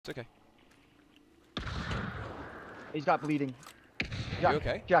It's okay. He's got bleeding. Jack, you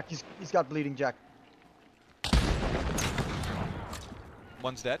okay? Jack, he's got bleeding, Jack.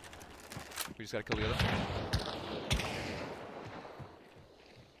 One's dead. We just gotta kill the other.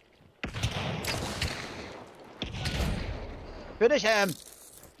 Finish him!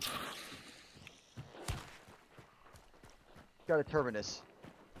 Got a terminus.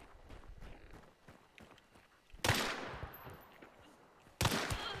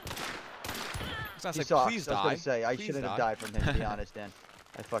 Sounds like, sucks. please I was die. gonna say, I Please shouldn't have die. died from him, to be honest, Dan.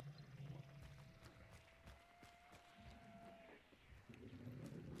 I fucked.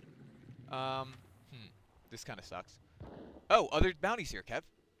 This kind of sucks. Oh, other bounties here, Kev.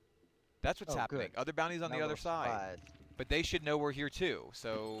 That's what's happening. Good. Other bounties on the other side. But they should know we're here too.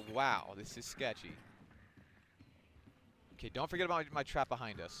 So, wow, this is sketchy. Okay, don't forget about my trap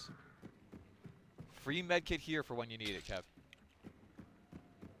behind us. Free medkit here for when you need it, Kev.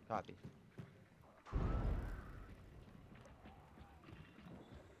 Copy.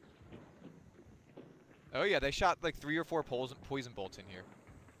 Oh yeah, they shot like 3 or 4 poison bolts in here.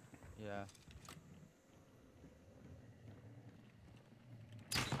 Yeah.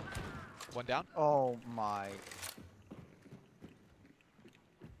 One down. Oh my.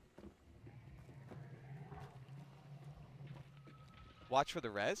 Watch for the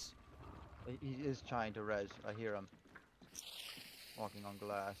res. He is trying to res. I hear him. Walking on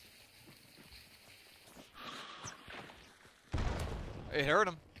glass. It hurt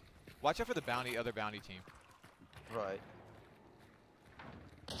him. Watch out for the other bounty team. Right.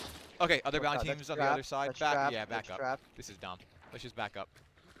 Okay, other bounty teams on the other side. Yeah, back up. Trapped. This is dumb. Let's just back up.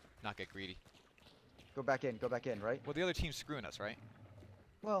 Not get greedy. Go back in, right? Well, the other team's screwing us, right?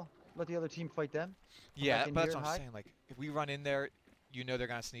 Well, let the other team fight them. Yeah, but that's what I'm saying. Like, if we run in there, you know they're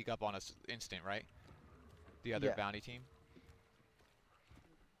gonna sneak up on us instant, right? The other bounty team.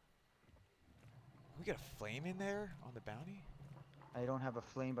 We got a flame in there on the bounty? I don't have a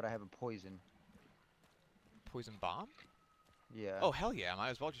flame, but I have a poison. Poison bomb? Yeah. Oh, hell yeah. Might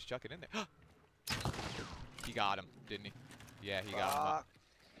as well just chuck it in there. He got him, didn't he? Yeah, he got him up.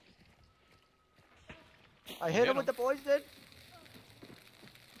 I hit him with the poison.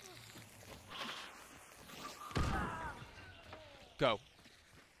 Go.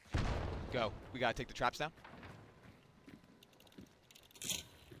 Go. We gotta take the traps down.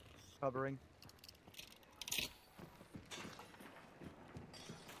 Covering.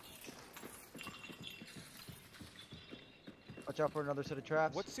 Watch out for another set of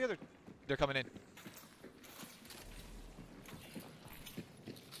traps. What's the other? They're coming in.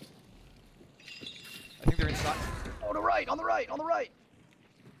 I think they're inside. On the right, on the right, on the right.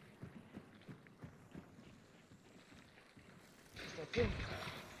 I think.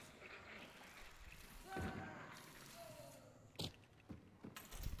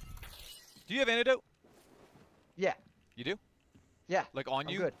 Do you have antidote? Yeah. You do? Yeah. Like on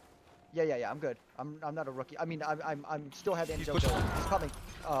you? I'm good. Yeah. I'm good. I'm not a rookie. I mean, I'm still have antidote. He's He's coming.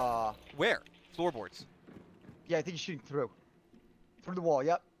 Where? Floorboards. Yeah, I think he's shooting through. Through the wall.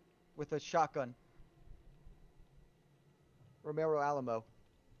 Yep. With a shotgun. Romero Alamo.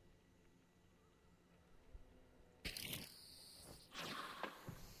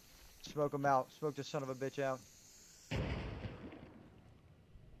 Smoke him out. Smoke this son of a bitch out.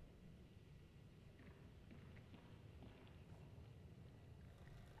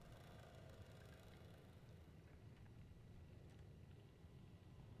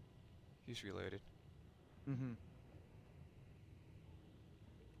 He's reloaded. Mm-hmm.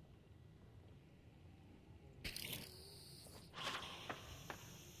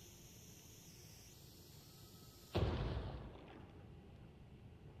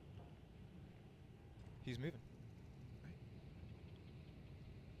 He's moving. Right.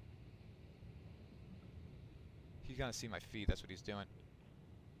 He's gonna see my feet. That's what he's doing.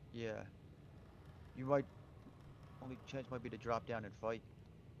 Yeah. You might. Only chance might be to drop down and fight.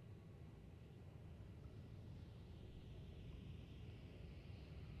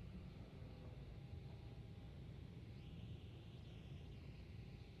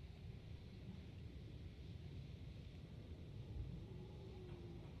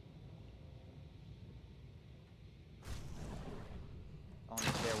 On the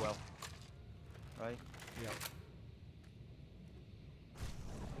stairwell. Right? Yep.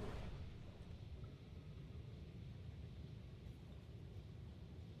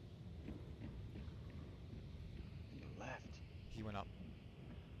 Left. He went up.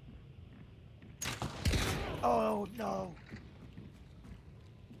 Oh no!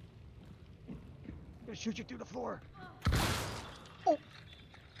 I'm gonna shoot you through the floor. Oh!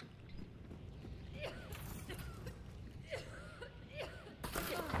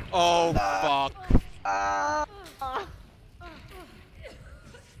 Oh, Ah! fuck. Ah! Ah!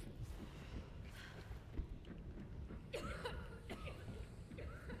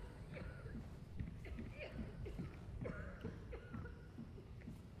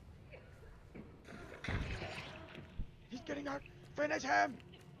 He's getting out. Finish him.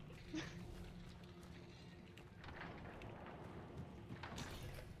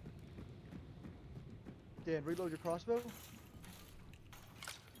 Dan, reload your crossbow.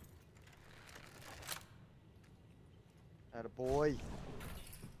 Attaboy.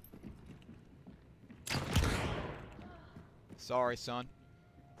 Sorry, son.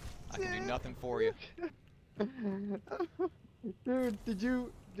 I can do nothing for you. Dude, did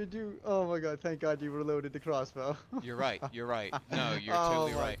you, oh my god, thank god you reloaded the crossbow. You're right. You're right. No, you're Oh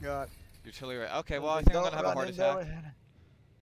totally my right. god. You're totally right. Okay, well, I Like, think I'm don't gonna have a run heart into attack. it.